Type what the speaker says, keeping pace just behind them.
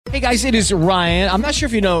Hey guys, it is Ryan. I'm not sure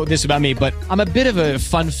if you know this about me, but I'm a bit of a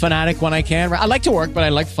fun fanatic when I can. I like to work, but I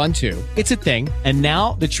like fun too. It's a thing. And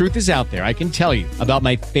now the truth is out there. I can tell you about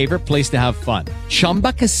my favorite place to have fun.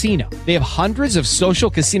 Chumba Casino. They have hundreds of social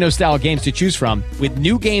casino style games to choose from with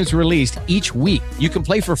new games released each week. You can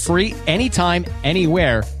play for free anytime,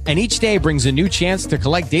 anywhere. And each day brings a new chance to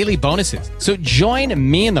collect daily bonuses. So join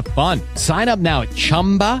me in the fun. Sign up now at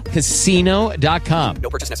ChumbaCasino.com. No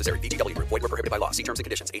purchase necessary. VGW. Void where prohibited by law. See terms and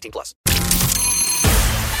conditions. 18+.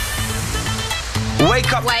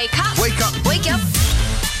 Wake up. Wake up. Wake up. Wake up.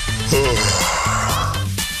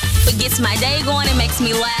 It gets my day going. It makes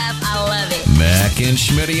me laugh. I love it. Mac and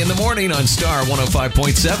Shmitty in the morning on Star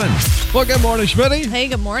 105.7. Well, good morning, Shmitty. Hey,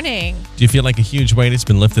 good morning. Do you feel like a huge weight has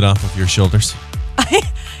been lifted off of your shoulders?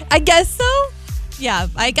 I guess so. Yeah,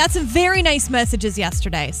 I got some very nice messages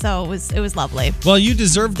yesterday, so it was lovely. Well, you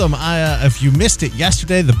deserve them. If you missed it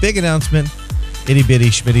yesterday, the big announcement, Itty Bitty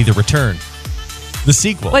Shmitty, the return. The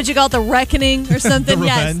sequel. What'd you call it, the reckoning or something? The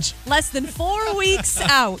revenge. Yes. Less than 4 weeks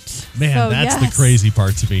out. Man, so, that's yes. the crazy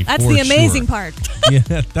part to me. That's for the amazing sure. part.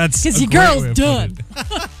 Yeah, that's because a your great girl's way of done.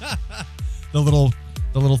 putting it.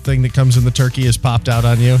 The little thing that comes in the turkey has popped out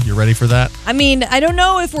on you. You ready for that? I mean, I don't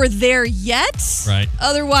know if we're there yet. Right.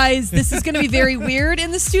 Otherwise, this is going to be very weird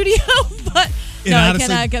in the studio. But no, honestly, it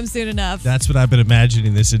cannot come soon enough. That's what I've been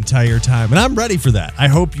imagining this entire time. And I'm ready for that. I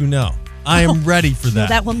hope you know. I am ready for that. No,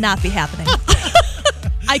 that will not be happening.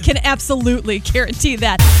 I can absolutely guarantee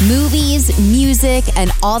that. Movies, music,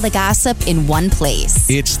 and all the gossip in one place.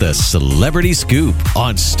 It's the Celebrity Scoop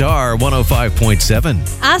on Star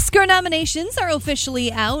 105.7. Oscar nominations are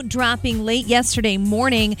officially out, dropping late yesterday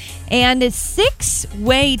morning, and a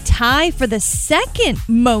 6-way tie for the second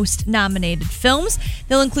most nominated films.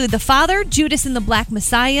 They'll include The Father, Judas and the Black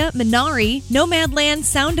Messiah, Minari, Nomadland,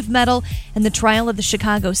 Sound of Metal, and The Trial of the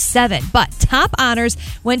Chicago 7. But top honors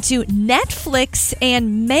went to Netflix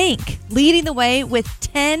and Mank, leading the way with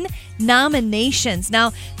 10 nominations.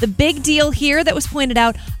 Now, the big deal here that was pointed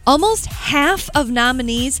out, almost half of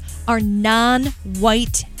nominees are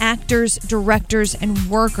non-white actors, directors, and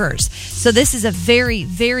workers. So this is a very,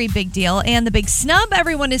 very big deal. And the big snub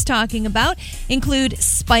everyone is talking about include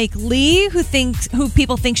Spike Lee, who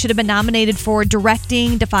people think should have been nominated for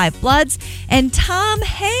directing Da 5 Bloods, and Tom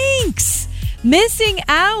Hanks. Missing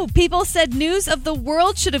out. People said News of the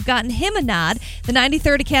World should have gotten him a nod. The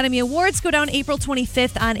 93rd Academy Awards go down April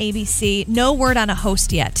 25th on ABC. No word on a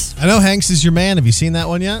host yet. I know Hanks is your man. Have you seen that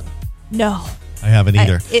one yet? No. I haven't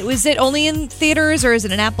either. Was it only in theaters, or is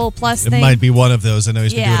it an Apple Plus thing? It might be one of those. I know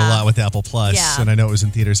he's been doing a lot with Apple Plus, Yeah. and I know it was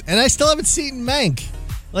in theaters. And I still haven't seen Mank.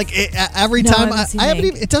 Like, every time, I haven't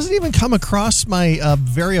even, it doesn't even come across my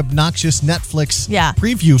very obnoxious Netflix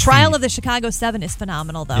preview Trial feed. of the Chicago 7 is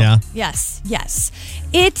phenomenal, though. Yeah. Yes.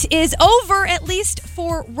 It is over, at least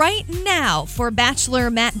for right now, for Bachelor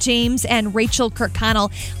Matt James and Rachel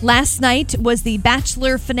Kirkconnell. Last night was the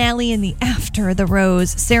Bachelor finale in the After the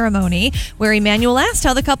Rose ceremony, where Emmanuel asked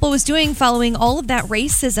how the couple was doing following all of that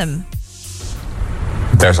racism.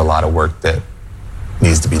 There's a lot of work that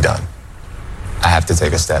needs to be done. I have to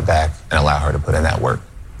take a step back and allow her to put in that work.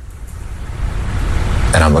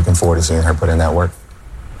 And I'm looking forward to seeing her put in that work.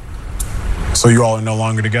 So you all are no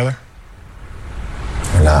longer together?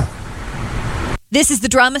 We're not. This is the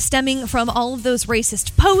drama stemming from all of those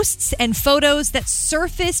racist posts and photos that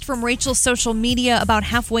surfaced from Rachel's social media about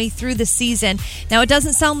halfway through the season. Now, it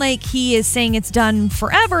doesn't sound like he is saying it's done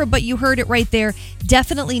forever, but you heard it right there.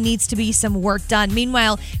 Definitely needs to be some work done.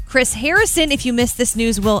 Meanwhile, Chris Harrison, if you missed this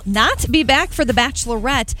news, will not be back for The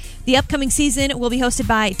Bachelorette. The upcoming season will be hosted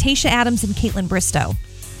by Tayshia Adams and Caitlin Bristow.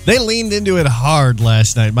 They leaned into it hard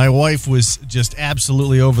last night. My wife was just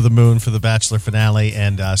absolutely over the moon for the Bachelor finale,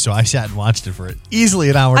 and so I sat and watched it for easily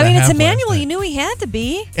an hour and a half. I mean, it's Emmanuel. You knew he had to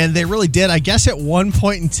be. And they really did. I guess at one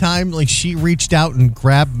point in time, like, she reached out and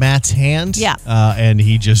grabbed Matt's hand. Yeah. And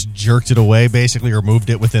he just jerked it away, basically, or moved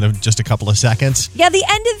it within just a couple of seconds. Yeah, the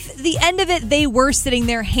end of it, they were sitting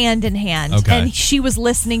there hand in hand. Okay. And she was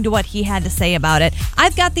listening to what he had to say about it.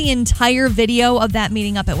 I've got the entire video of that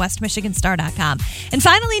meeting up at westmichiganstar.com. And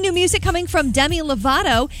finally, new music coming from Demi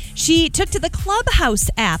Lovato. She took to the Clubhouse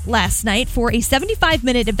app last night for a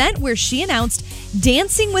 75-minute event where she announced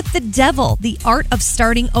Dancing with the Devil, The Art of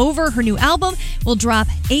Starting Over. Her new album will drop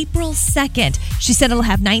April 2nd. She said it'll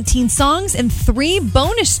have 19 songs and 3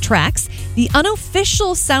 bonus tracks, the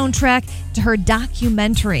unofficial soundtrack to her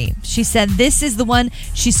documentary. She said this is the one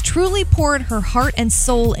she's truly poured her heart and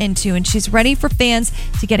soul into, and she's ready for fans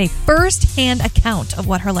to get a first-hand account of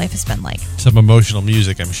what her life has been like. Some emotional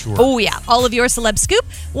music, I'm sure. Oh, yeah. All of your celeb scoop,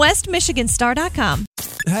 westmichiganstar.com.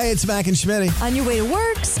 Hey, it's Mac and Shmitty. On your way to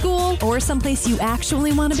work, school, or someplace you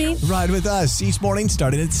actually want to be. Ride with us each morning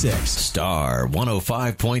starting at 6. Star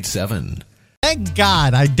 105.7. Thank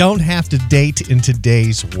God I don't have to date in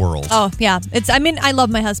today's world. Oh, yeah. I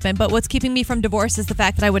love my husband, but what's keeping me from divorce is the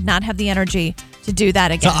fact that I would not have the energy to do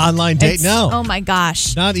that again. To online date? No. Oh, my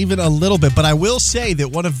gosh. Not even a little bit. But I will say that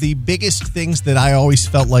one of the biggest things that I always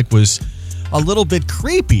felt like was a little bit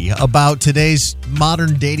creepy about today's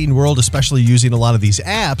modern dating world, especially using a lot of these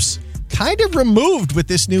apps, kind of removed with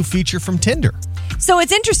this new feature from Tinder. So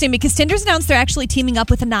it's interesting because Tinder's announced they're actually teaming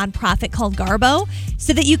up with a nonprofit called Garbo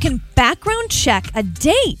so that you can background check a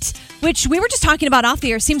date, which we were just talking about off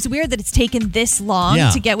the air. Seems weird that it's taken this long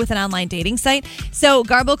to get with an online dating site. So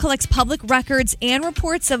Garbo collects public records and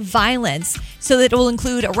reports of violence so that it will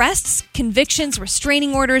include arrests, convictions,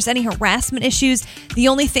 restraining orders, any harassment issues. The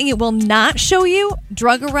only thing it will not show you,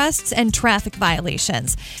 drug arrests and traffic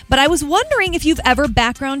violations. But I was wondering if you've ever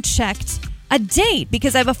background checked a date,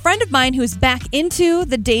 because I have a friend of mine who's back into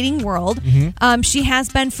the dating world. She has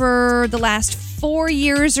been for the last 4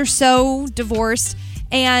 years or so, divorced,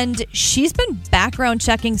 and she's been background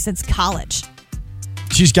checking since college.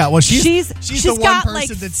 She's got one. She's the one got person like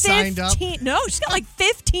that signed up. No, she's got like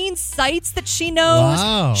 15 sites that she knows.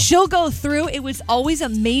 Wow. She'll go through. It was always a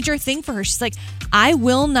major thing for her. She's like, I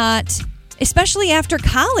will not. Especially after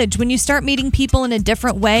college, when you start meeting people in a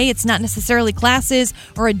different way, it's not necessarily classes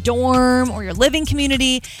or a dorm or your living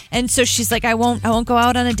community. And so she's like, I won't go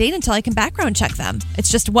out on a date until I can background check them. It's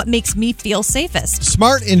just what makes me feel safest.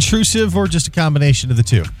 Smart, intrusive, or just a combination of the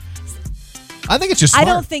two? I think it's just smart.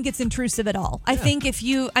 I don't think it's intrusive at all. I think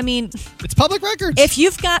it's public records. If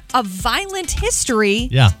you've got a violent history,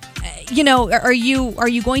 are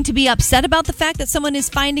you going to be upset about the fact that someone is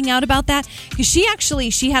finding out about that? Because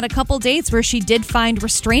she had a couple dates where she did find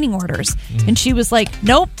restraining orders, and she was like,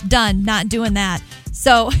 nope, done, not doing that.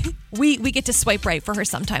 So we get to swipe right for her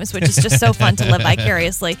sometimes, which is just so fun to live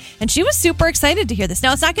vicariously. And she was super excited to hear this.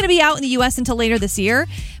 Now, it's not going to be out in the U.S. until later this year,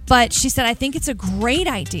 but she said, I think it's a great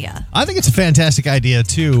idea. I think it's a fantastic idea,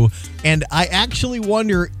 too. And I actually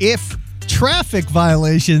wonder if traffic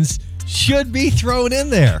violations should be thrown in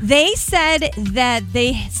there. They said that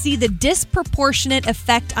they see the disproportionate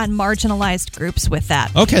effect on marginalized groups with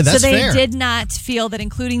that. Okay, that's fair. fair. So they did not feel that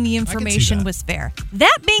including the information was fair.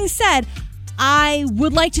 That being said, I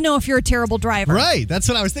would like to know if you're a terrible driver. Right. That's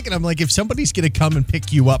what I was thinking. I'm like, if somebody's going to come and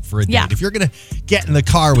pick you up for a date, if you're going to get in the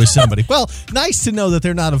car with somebody, well, nice to know that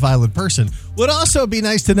they're not a violent person. Would also be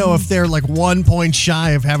nice to know if they're like 1 point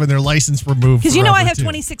shy of having their license removed. Because I have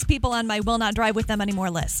 26 people on my will not drive with them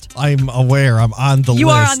anymore list. I'm aware. I'm on the list. You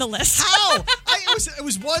are on the list. How? It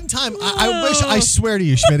was one time. I swear to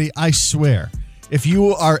you, Shmitty, I swear, if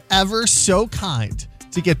you are ever so kind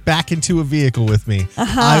to get back into a vehicle with me,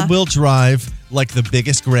 I will drive like the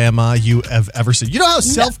biggest grandma you have ever seen. You know how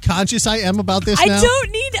self-conscious I am about this now?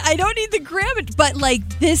 I don't need the grandma, but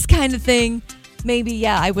like this kind of thing, maybe,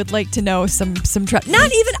 I would like to know some I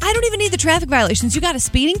don't even need the traffic violations. You got a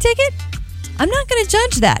speeding ticket? I'm not going to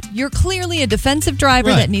judge that. You're clearly a defensive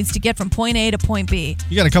driver that needs to get from point A to point B.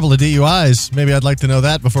 You got a couple of DUIs. Maybe I'd like to know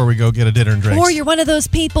that before we go get a dinner and drinks. Or you're one of those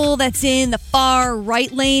people that's in the far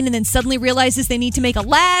right lane and then suddenly realizes they need to make a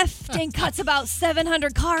left and cuts about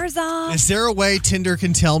 700 cars off. Is there a way Tinder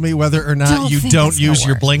can tell me whether or not you don't use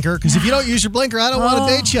your blinker? Because if you don't use your blinker, I don't want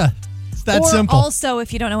to date you. It's that simple. Also,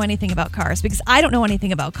 if you don't know anything about cars, because I don't know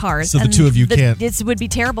anything about cars. So the two of you can't. This would be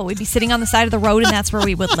terrible. We'd be sitting on the side of the road and that's where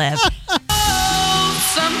we would live.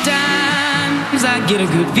 Sometimes I get a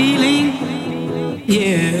good feeling,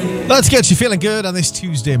 yeah. Let's get you feeling good on this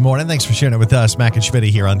Tuesday morning. Thanks for sharing it with us, Mac and Shmitty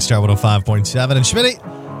here on Star 105.7. And Shmitty,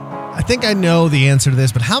 I think I know the answer to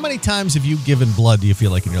this, but how many times have you given blood, do you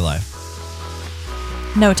feel like, in your life?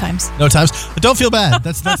 No times. No times. But don't feel bad.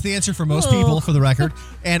 That's the answer for most people, for the record.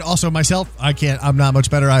 And also myself, I'm not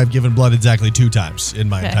much better. I've given blood exactly 2 times in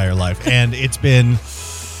my entire life. And it's been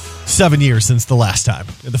 7 years since the last time.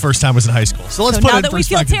 The first time was in high school. So let's put it in perspective. Now that we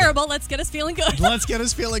feel terrible, let's get us feeling good. Let's get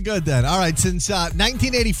us feeling good then. All right, since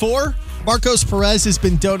 1984, Marcos Perez has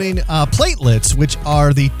been donating platelets, which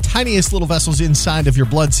are the tiniest little vessels inside of your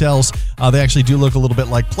blood cells. They actually do look a little bit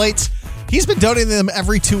like plates. He's been donating them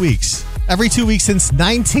every 2 weeks. Every 2 weeks since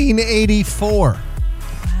 1984.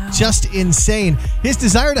 Just insane. His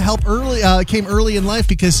desire to help came early in life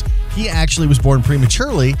because he actually was born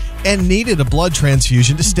prematurely and needed a blood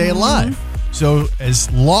transfusion to stay alive. So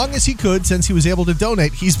as long as he could, since he was able to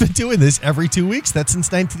donate, he's been doing this every 2 weeks. That's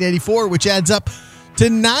since 1984, which adds up to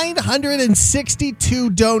 962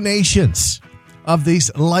 donations of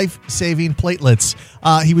these life-saving platelets.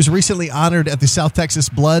 He was recently honored at the South Texas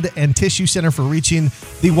Blood and Tissue Center for reaching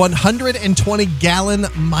the 120-gallon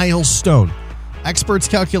milestone. Experts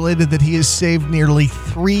calculated that he has saved nearly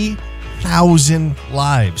 3,000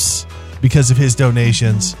 lives because of his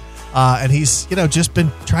donations. And he's, just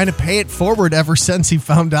been trying to pay it forward ever since he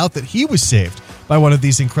found out that he was saved by one of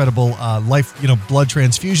these incredible blood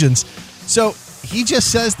transfusions. So he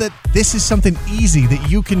just says that this is something easy that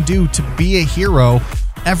you can do to be a hero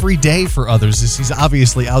every day for others. He's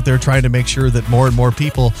obviously out there trying to make sure that more and more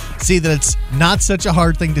people see that it's not such a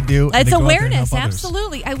hard thing to do. It's awareness,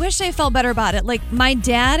 absolutely. I wish I felt better about it. Like my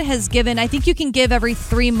dad has given, I think you can give every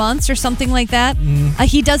 3 months or something like that.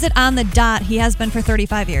 He does it on the dot. He has been for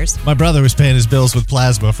 35 years. My brother was paying his bills with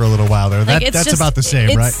plasma for a little while there. That's about the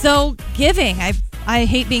same, right? It's so giving. I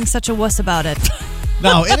hate being such a wuss about it.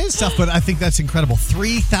 No, it is tough, but I think that's incredible.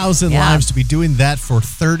 3,000 lives to be doing that for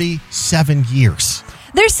 37 years.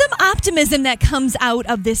 There's some optimism that comes out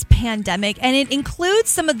of this pandemic, and it includes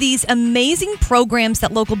some of these amazing programs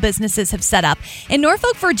that local businesses have set up. In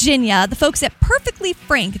Norfolk, Virginia, the folks at Perfectly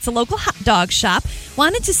Frank, it's a local hot dog shop,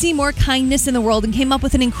 wanted to see more kindness in the world and came up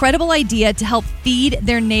with an incredible idea to help feed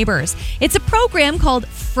their neighbors. It's a program called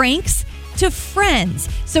Frank's to Friends.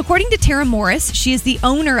 So according to Tara Morris, she is the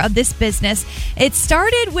owner of this business. It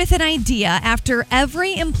started with an idea after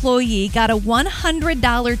every employee got a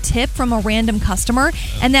 $100 tip from a random customer,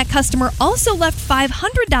 and that customer also left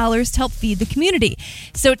 $500 to help feed the community.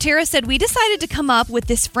 So Tara said, we decided to come up with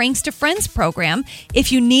this Franks to Friends program.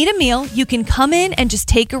 If you need a meal, you can come in and just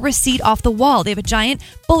take a receipt off the wall. They have a giant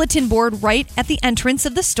bulletin board right at the entrance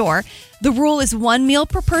of the store. The rule is 1 meal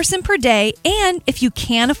per person per day, and if you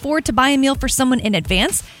can't afford to buy a meal for someone in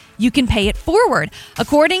advance, you can pay it forward.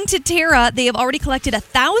 According to Tara, they have already collected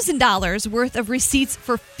 $1,000 worth of receipts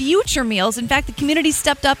for future meals. In fact, the community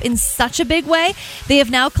stepped up in such a big way. They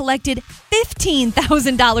have now collected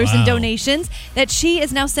 $15,000 in donations that she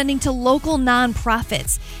is now sending to local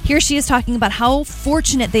nonprofits. Here she is talking about how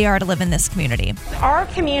fortunate they are to live in this community. Our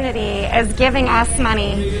community is giving us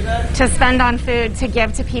money to spend on food to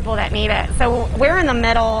give to people that need it. So we're in the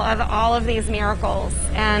middle of all of these miracles,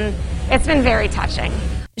 and it's been very touching.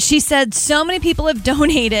 She said so many people have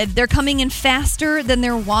donated. They're coming in faster than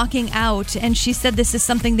they're walking out. And she said this is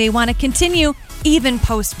something they want to continue even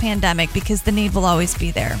post-pandemic because the need will always be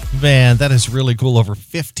there. Man, that is really cool. Over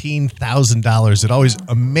 $15,000. It always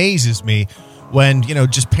amazes me when,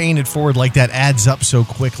 just paying it forward like that adds up so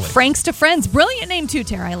quickly. Franks to Friends. Brilliant name too,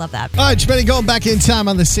 Tara. I love that. All right, Shmitty, going back in time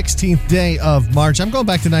on the 16th day of March. I'm going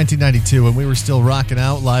back to 1992 when we were still rocking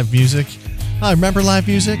out live music. Remember live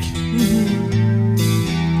music?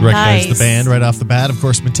 Recognize the band right off the bat. Of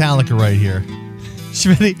course, Metallica right here.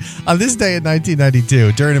 Shmitty, on this day in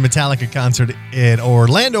 1992, during a Metallica concert in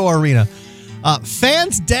Orlando Arena,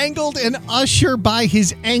 fans dangled an usher by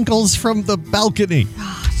his ankles from the balcony.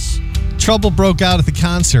 Gosh. Trouble broke out at the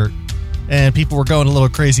concert, and people were going a little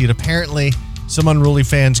crazy. And apparently, some unruly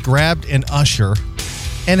fans grabbed an usher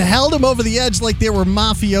and held him over the edge like they were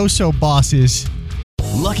mafioso bosses.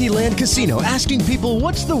 Lucky Land Casino, asking people,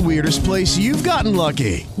 what's the weirdest place you've gotten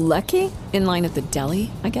lucky? Lucky? In line at the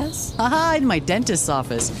deli, I guess? Aha, in my dentist's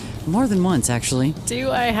office. More than once, actually.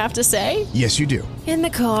 Do I have to say? Yes, you do. In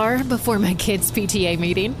the car before my kids' PTA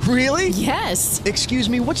meeting. Really? Yes. Excuse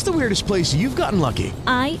me, what's the weirdest place you've gotten lucky?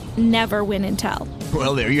 I never win and tell.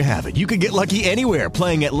 Well, there you have it. You can get lucky anywhere,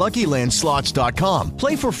 playing at LuckyLandSlots.com.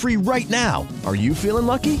 Play for free right now. Are you feeling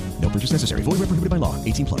lucky? No purchase necessary. Void where prohibited by law.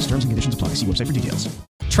 18+. Terms and conditions apply. See website for details.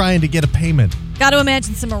 Trying to get a payment. Got to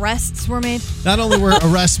imagine some arrests were made. Not only were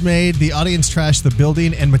arrests made, the audience trashed the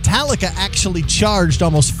building, and Metallica actually charged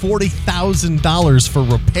almost $40,000 for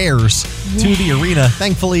repairs to the arena.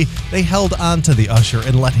 Thankfully, they held on to the usher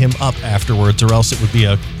and let him up afterwards, or else it would be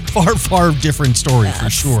a far, far different story for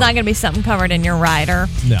sure. It's not going to be something covered in your rider.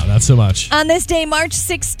 No, not so much. On this day, March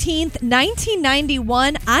 16th,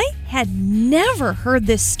 1991, I had never heard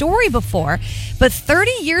this story before, but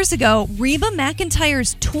 30 years ago, Reba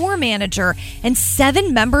McEntire's tour manager and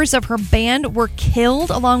 7 members of her band were killed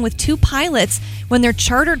along with 2 pilots when their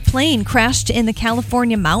chartered plane crashed in the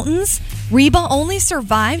California mountains. Reba only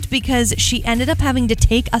survived because she ended up having to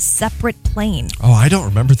take a separate plane. Oh, I don't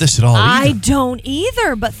remember this at all either. I don't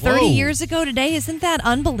either, but 30 years ago today, isn't that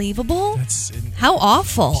unbelievable? How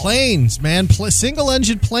awful. Planes, man.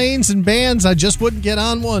 Single-engine planes and bands, I just wouldn't get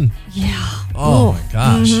on one. Yeah. Oh, my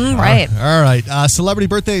gosh. Right. All right. Celebrity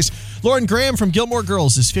birthdays. Lauren Graham from Gilmore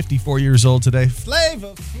Girls is 54 years old today.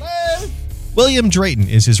 Flavor Flav. William Drayton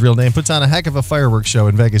is his real name. Puts on a heck of a fireworks show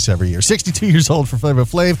in Vegas every year. 62 years old for Flavor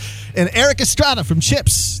Flav. And Eric Estrada from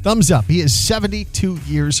Chips. Thumbs up. He is 72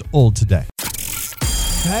 years old today.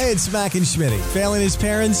 Hey, it's Mac and Shmitty, failing his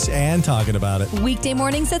parents and talking about it. Weekday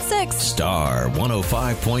mornings at 6. Star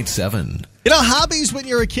 105.7. You know, hobbies when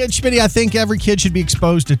you're a kid, Shmitty, I think every kid should be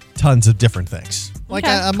exposed to tons of different things. Like,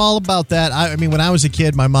 Okay. I'm all about that. I mean, when I was a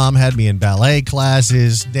kid, my mom had me in ballet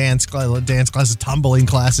classes, dance classes, tumbling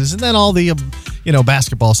classes, and then all the,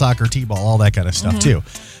 basketball, soccer, t-ball, all that kind of stuff, too.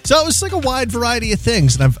 So it was like a wide variety of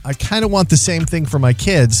things, and I kind of want the same thing for my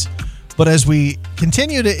kids. But as we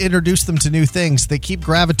continue to introduce them to new things, they keep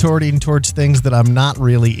gravitating towards things that I'm not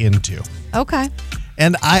really into. Okay.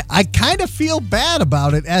 And I kind of feel bad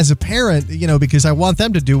about it as a parent, because I want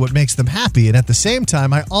them to do what makes them happy. And at the same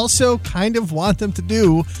time, I also kind of want them to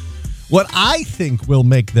do what I think will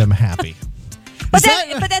make them happy. But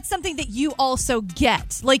that's something that you also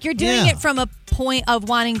get. Like, you're doing it from a point of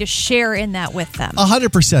wanting to share in that with them.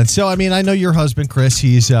 100%. So, I mean, I know your husband, Chris,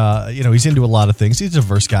 he's into a lot of things. He's a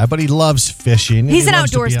diverse guy, but he loves fishing. He's an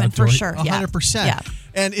loves to be outdoorsman for sure. 100%. Yeah.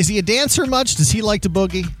 And is he a dancer much? Does he like to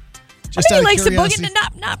boogie? I mean, he likes to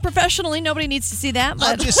boogie, not professionally. Nobody needs to see that. But.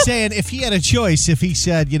 I'm just saying, if he had a choice, if he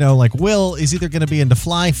said, Will is either going to be into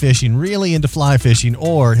fly fishing, really into fly fishing,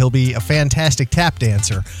 or he'll be a fantastic tap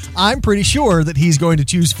dancer, I'm pretty sure that he's going to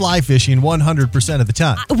choose fly fishing 100% of the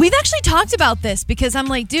time. We've actually talked about this because I'm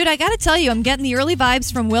like, dude, I got to tell you, I'm getting the early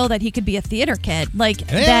vibes from Will that he could be a theater kid. Like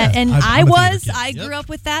that. And I grew up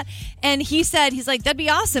with that. And he said, he's like, that'd be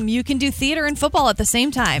awesome. You can do theater and football at the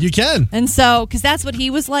same time. You can. And so, because that's what he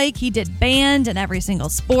was like. He did band and every single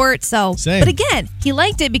sport. So, Same. But again, he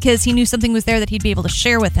liked it because he knew something was there that he'd be able to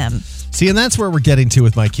share with him. See, and that's where we're getting to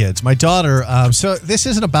with my kids. My daughter, so this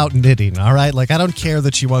isn't about knitting, all right? Like, I don't care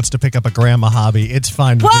that she wants to pick up a grandma hobby. It's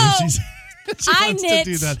fine with me. I knit,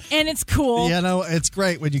 and it's cool. It's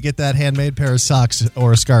great when you get that handmade pair of socks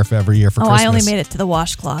or a scarf every year for Christmas. I only made it to the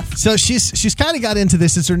washcloth. So she's kind of got into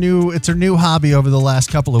this. It's her new hobby over the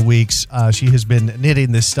last couple of weeks. She has been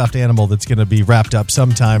knitting this stuffed animal that's going to be wrapped up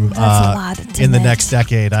sometime in the next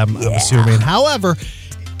decade, I'm assuming. However,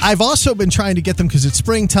 I've also been trying to get them because it's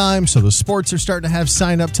springtime, so the sports are starting to have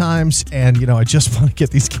sign-up times, and, I just want to get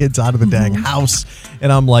these kids out of the dang house.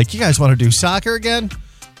 And I'm like, you guys want to do soccer again?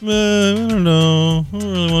 I don't know. I don't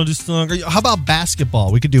really want to do soccer. How about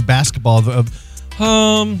basketball? We could do basketball.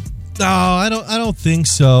 No, I don't think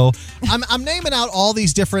so. I'm naming out all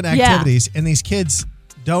these different activities, and these kids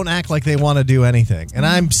don't act like they want to do anything. And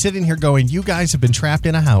I'm sitting here going, you guys have been trapped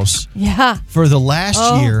in a house for the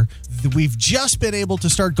last year. We've just been able to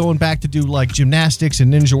start going back to do like gymnastics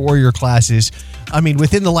and Ninja Warrior classes. I mean,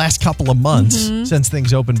 within the last couple of months since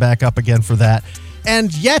things opened back up again for that.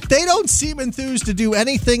 And yet they don't seem enthused to do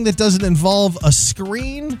anything that doesn't involve a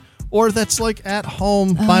screen or that's like at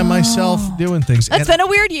home by myself doing things. That's been a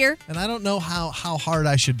weird year. And I don't know how hard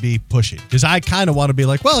I should be pushing because I kind of want to be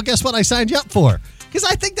like, well, guess what I signed you up for? Because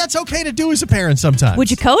I think that's okay to do as a parent sometimes.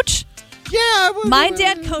 Would you coach? Yeah. My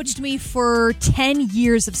dad coached me for 10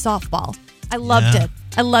 years of softball. I loved it.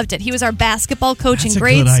 I loved it. He was our basketball coach in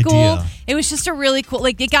grade school. Idea. It was just a really cool,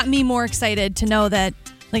 it got me more excited to know that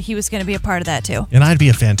he was going to be a part of that too. And I'd be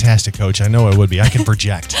a fantastic coach. I know I would be. I can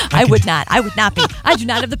project. I would not be. I do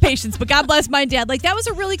not have the patience, but God bless my dad. That was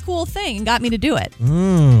a really cool thing and got me to do it.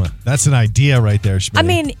 That's an idea right there, Shmitty. I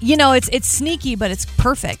mean, it's sneaky, but it's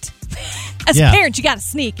perfect. As a parent, you got to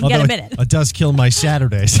sneak and get a minute. It does kill my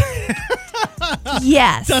Saturdays.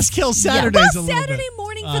 Yes. Does kill Saturdays a little Saturday bit.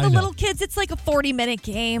 morning for the little kids, it's like a 40-minute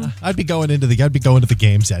game. I'd be going into the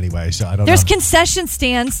games anyway, so I don't know. There's concession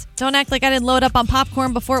stands. Don't act like I didn't load up on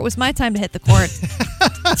popcorn before it was my time to hit the court.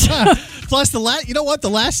 Plus, you know what? The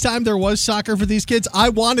last time there was soccer for these kids, I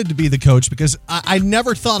wanted to be the coach because I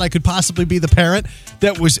never thought I could possibly be the parent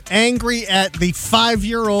that was angry at the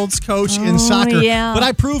 5-year-old's coach in soccer. Yeah. But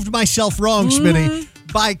I proved myself wrong, Shmitty,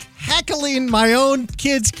 by heckling my own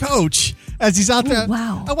kid's coach as he's out there.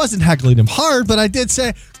 Wow. I wasn't heckling him hard, but I did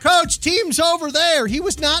say, Coach, team's over there. He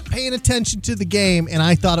was not paying attention to the game, and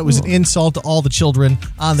I thought it was an insult to all the children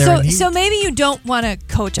on there. So maybe you don't want to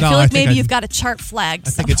coach. I feel like maybe you've got a chart flag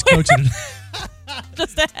somewhere. I think it's coaching.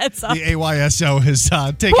 Just a heads up. The AYSO has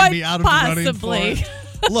taken me out of the running for it.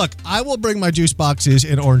 Look, I will bring my juice boxes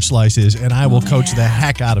and orange slices, and I will coach the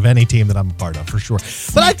heck out of any team that I'm a part of, for sure.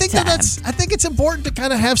 But I think I think it's important to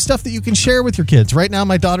kind of have stuff that you can share with your kids. Right now,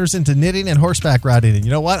 my daughter's into knitting and horseback riding, and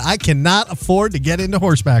you know what? I cannot afford to get into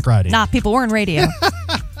horseback riding. Nah, people, we're in radio.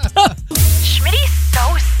 Shmitty's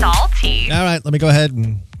so salty. All right, let me go ahead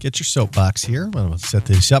and get your soapbox here. I'm going to set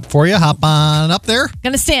this up for you. Hop on up there.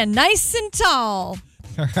 Gonna stand nice and tall.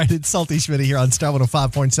 All right, it's Salty Shmitty here on Star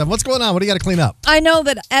 105.7. What's going on? What do you got to clean up? I know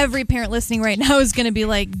that every parent listening right now is going to be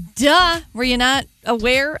like, duh, were you not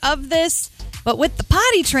aware of this? But with the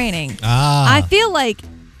potty training, I feel like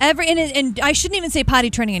And I shouldn't even say potty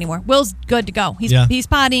training anymore. Will's good to go. He's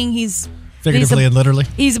pottying. He's figuratively and literally.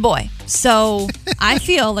 He's a boy. So I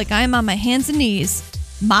feel like I'm on my hands and knees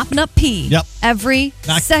mopping up pee every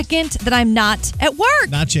second that I'm not at work.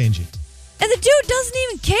 Not changing. And the dude doesn't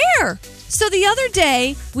even care. So the other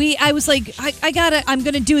day, I was like, I'm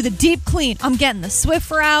going to do the deep clean. I'm getting the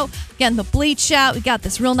Swiffer out, getting the bleach out. We got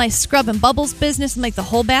this real nice scrub and bubbles business and like the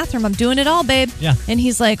whole bathroom. I'm doing it all, babe. Yeah. And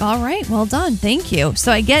he's like, all right, well done. Thank you.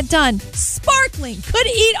 So I get done. Sparkling. Could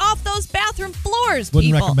eat off those bathroom floors,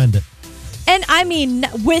 Wouldn't people. recommend it. And I mean,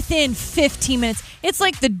 within 15 minutes, it's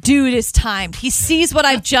like the dude is timed. He sees what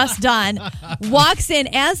I've just done, walks in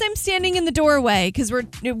as I'm standing in the doorway, because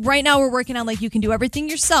right now we're working on like you can do everything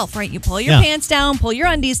yourself, right? You pull your pants down, pull your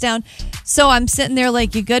undies down. So I'm sitting there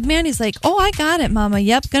like, you good, man? He's like, oh, I got it, mama.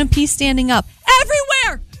 Yep, gonna pee standing up.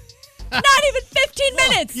 Everywhere! Not even 15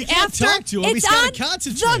 minutes you can't after talk to him. He's it's gotta on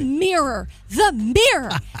concentrate. the mirror.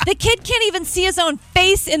 The kid can't even see his own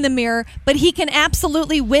face in the mirror, but he can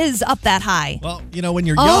absolutely whiz up that high. Well, when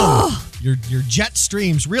you're young, your jet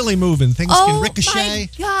stream's really moving. Things can ricochet. My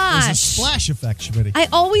gosh. There's a splash effect, Shmitty. I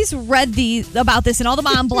always read about this in all the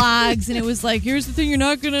mom blogs, and it was like, here's the thing you're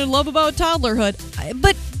not going to love about toddlerhood.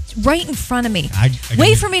 But right in front of me.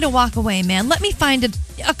 Wait for me to walk away, man. Let me find it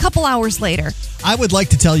a couple hours later. I would like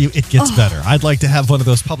to tell you it gets better. I'd like to have one of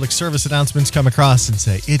those public service announcements come across and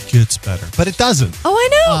say, it gets better. But it doesn't. Oh, I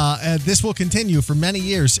know. And this will continue for many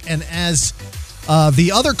years. And as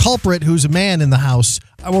the other culprit who's a man in the house,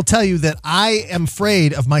 I will tell you that I am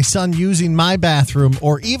afraid of my son using my bathroom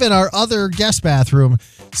or even our other guest bathroom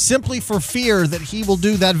simply for fear that he will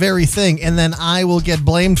do that very thing, and then I will get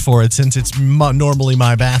blamed for it since it's normally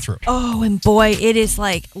my bathroom. Oh, and boy, it is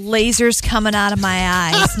like lasers coming out of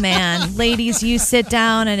my eyes, man. Ladies, you sit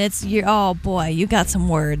down and oh boy, you got some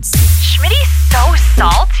words. Shmitty's so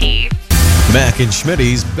salty. Mac and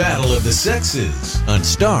Shmitty's Battle of the Sexes on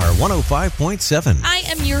Star 105.7. I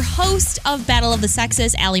am your host of Battle of the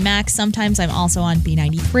Sexes, Allie Mack. Sometimes I'm also on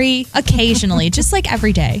B93. Occasionally, just like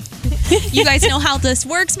every day. You guys know how this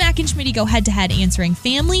works. Mac and Shmitty go head-to-head answering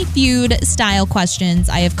Family Feud-style questions.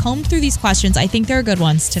 I have combed through these questions. I think they're good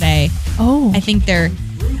ones today. Oh. I think they're...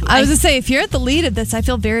 I was going to say, if you're at the lead of this, I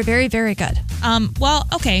feel very, very, very good. Well,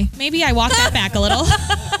 okay. Maybe I walk that back a little.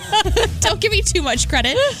 Don't give me too much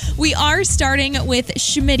credit. We are starting with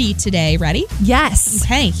Shmitty today. Ready? Yes.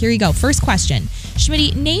 Okay, here you go. First question.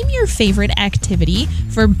 Shmitty, name your favorite activity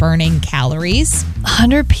for burning calories.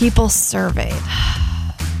 100 people surveyed.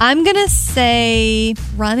 I'm going to say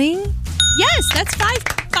running. Yes, that's five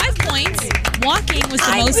points. Walking was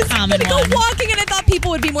the most common one. I was going to go walking, and I thought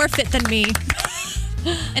people would be more fit than me.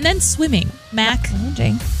 And then swimming. Mac,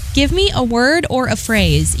 give me a word or a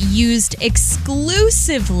phrase used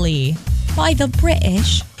exclusively by the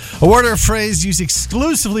British. A word or a phrase used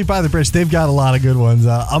exclusively by the British. They've got a lot of good ones.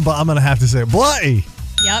 I'm going to have to say bloody.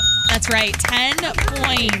 Yep, that's right. 10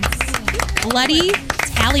 points. Bloody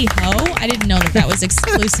tally-ho. I didn't know that was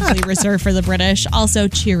exclusively reserved for the British. Also,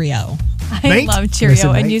 Cheerio. I love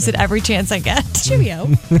Cheerio and use it every chance I get. Cheerio.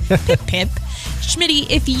 Pip, pip. Schmitty,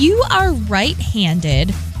 if you are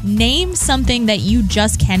right-handed, name something that you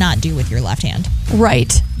just cannot do with your left hand.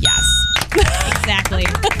 Right. Yes. Exactly.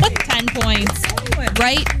 10 points.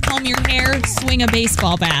 Right, comb your hair, swing a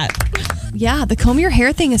baseball bat. Yeah, the comb your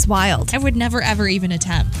hair thing is wild. I would never, ever even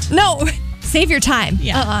attempt. No. Save your time.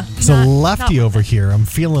 Yeah. It's a lefty over here. I'm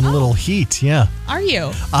feeling a little heat. Yeah. Are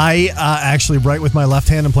you? I actually write with my left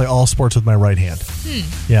hand and play all sports with my right hand.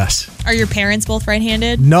 Yes. Are your parents both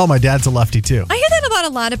right-handed? No, my dad's a lefty too. I hear that about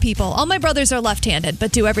a lot of people. All my brothers are left-handed,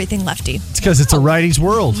 but do everything lefty. It's because it's a righty's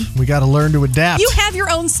world. We got to learn to adapt. You have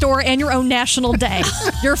your own store and your own national day.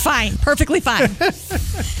 You're fine. Perfectly fine.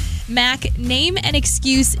 Mac, name an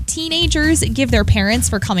excuse teenagers give their parents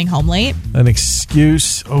for coming home late. An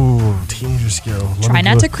excuse? Oh, teenagers go. Try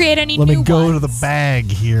not to create any new ones. Let me go to the bag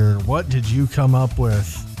here. What did you come up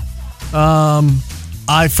with?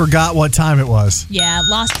 I forgot what time it was. Yeah,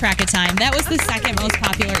 lost track of time. That was the second most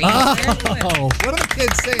popular answer. Oh, what are the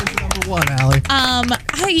kids saying for number one, Allie?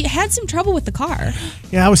 I had some trouble with the car.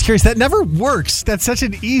 Yeah, I was curious. That never works. That's such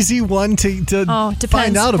an easy one to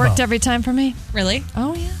find out about. Worked every time for me. Really?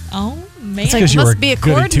 Oh, yeah. Oh, man. It's like, must be a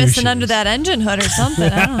cord missing under that engine hood or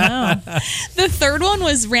something. I don't know. The third one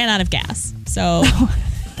was ran out of gas. So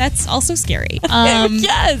that's also scary.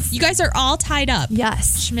 Yes. You guys are all tied up.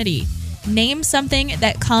 Yes. Schmitty, name something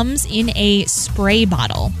that comes in a spray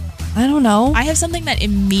bottle. I don't know. I have something that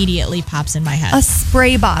immediately pops in my head. A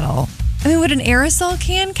spray bottle. I mean, would an aerosol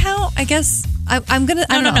can count? I guess I'm going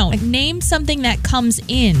to... No. Name something that comes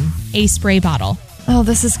in a spray bottle. Oh,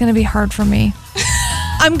 this is going to be hard for me.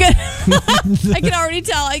 I'm good. I can already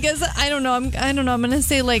tell. I guess I don't know. I'm gonna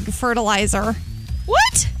say like fertilizer.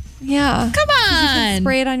 What? Yeah. Come You can on.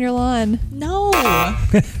 spray it on your lawn. No.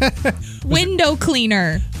 Window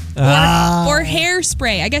cleaner. Or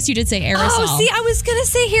hairspray. I guess you did say aerosol. Oh, see, I was gonna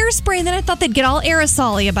say hairspray, and then I thought they'd get all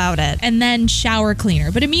aerosol-y about it. And then shower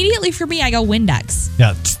cleaner. But immediately for me, I go Windex.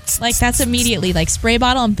 Yeah. Like that's immediately like spray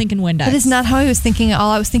bottle. I'm thinking Windex. That is not how I was thinking at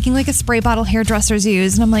all. I was thinking like a spray bottle hairdressers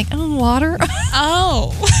use, and I'm like, oh, water.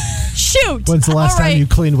 Oh, shoot. When's the last time you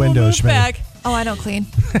cleaned windows, Shmitty? Back. Oh, I don't clean.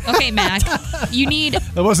 Okay, Mac. You need.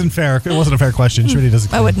 That wasn't fair. It wasn't a fair question. Shmitty doesn't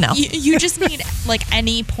clean. I would know. You just need like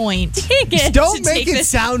any point. Don't make it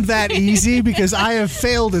sound that easy because I have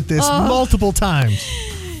failed at this multiple times.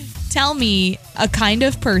 Tell me a kind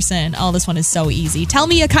of person. Oh, this one is so easy. Tell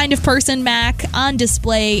me a kind of person, Mac, on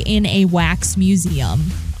display in a wax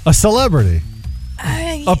museum. A celebrity.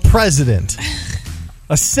 A president.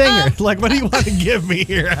 A singer. Like, what do you want to give me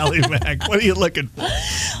here, Allie Mac? What are you looking for?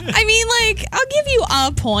 I mean, like, I'll give you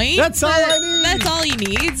a point. That's all I need. That's all he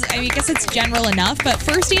needs. I mean, I guess it's general enough. But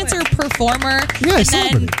first answer, performer. Yeah, and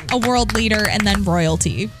celebrity. then a world leader, and then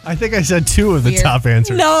royalty. I think I said 2 of the Weird. top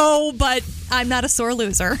answers. No, but I'm not a sore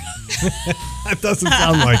loser. That doesn't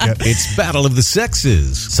sound like it. It's Battle of the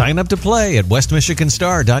Sexes. Sign up to play at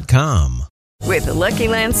westmichiganstar.com. With the Lucky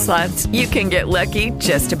Land Slots, you can get lucky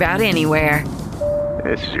just about anywhere.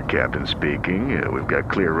 This is your captain speaking. We've got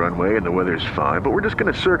clear runway and the weather's fine, but we're just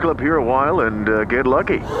going to circle up here a while and get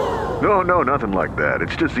lucky. No, nothing like that.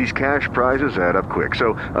 It's just these cash prizes add up quick.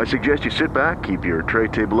 So I suggest you sit back, keep your tray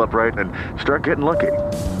table upright, and start getting lucky.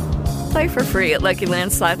 Play for free at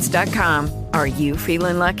LuckyLandSlots.com. Are you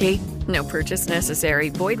feeling lucky? No purchase necessary.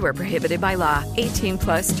 Void where prohibited by law.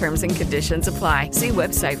 18+ terms and conditions apply. See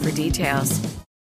website for details.